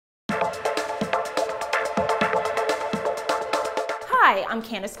Hi, I'm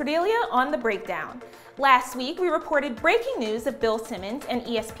Candace on The Breakdown. Last week, we reported breaking news of Bill Simmons and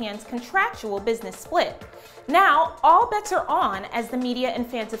ESPN's contractual business split. Now, all bets are on as the media and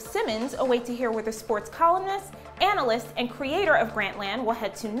fans of Simmons await to hear where the sports columnist, analyst, and creator of Grantland will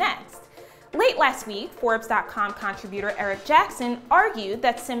head to next. Late last week, Forbes.com contributor Eric Jackson argued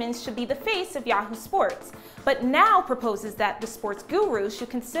that Simmons should be the face of Yahoo Sports, but now proposes that the sports guru should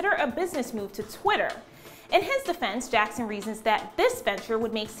consider a business move to Twitter. In his defense, Jackson reasons that this venture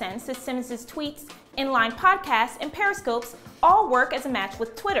would make sense as Simmons' tweets, inline podcasts, and periscopes all work as a match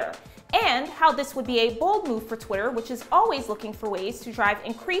with Twitter, and how this would be a bold move for Twitter, which is always looking for ways to drive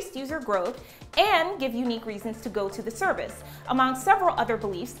increased user growth and give unique reasons to go to the service, among several other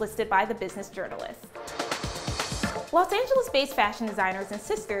beliefs listed by the business journalist. Los Angeles-based fashion designers and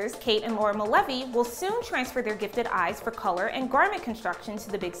sisters, Kate and Laura Malevi, will soon transfer their gifted eyes for color and garment construction to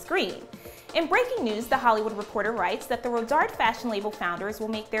the big screen. In breaking news, The Hollywood Reporter writes that the Rodarte fashion label founders will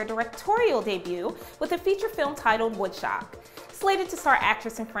make their directorial debut with a feature film titled Woodstock. Slated to star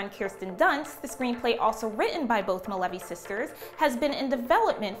actress and friend Kirsten Dunst, the screenplay, also written by both Malevi sisters, has been in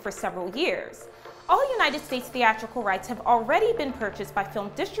development for several years. All United States theatrical rights have already been purchased by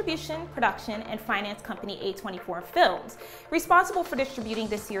film distribution, production, and finance company A24 Films, responsible for distributing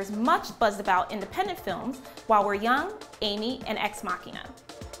this year's much buzzed about independent films, While We're Young, Amy, and Ex Machina.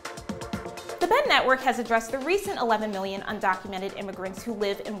 The Ben Network has addressed the recent 11 million undocumented immigrants who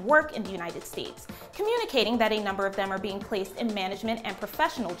live and work in the United States, communicating that a number of them are being placed in management and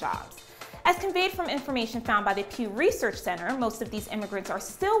professional jobs. As conveyed from information found by the Pew Research Center, most of these immigrants are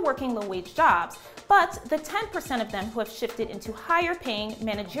still working low-wage jobs, but the 10% of them who have shifted into higher-paying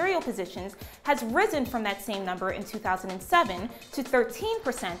managerial positions has risen from that same number in 2007 to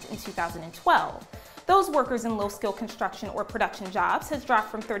 13% in 2012. Those workers in low-skill construction or production jobs has dropped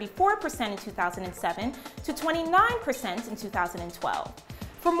from 34% in 2007 to 29% in 2012.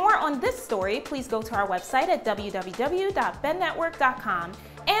 For more on this story, please go to our website at www.bennetwork.com.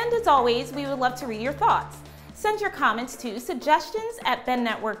 And as always, we would love to read your thoughts. Send your comments to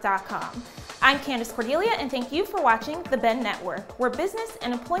suggestions@bennetwork.com. I'm Candace Cordelia, and thank you for watching The Ben Network, where business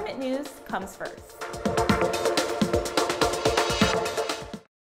and employment news comes first.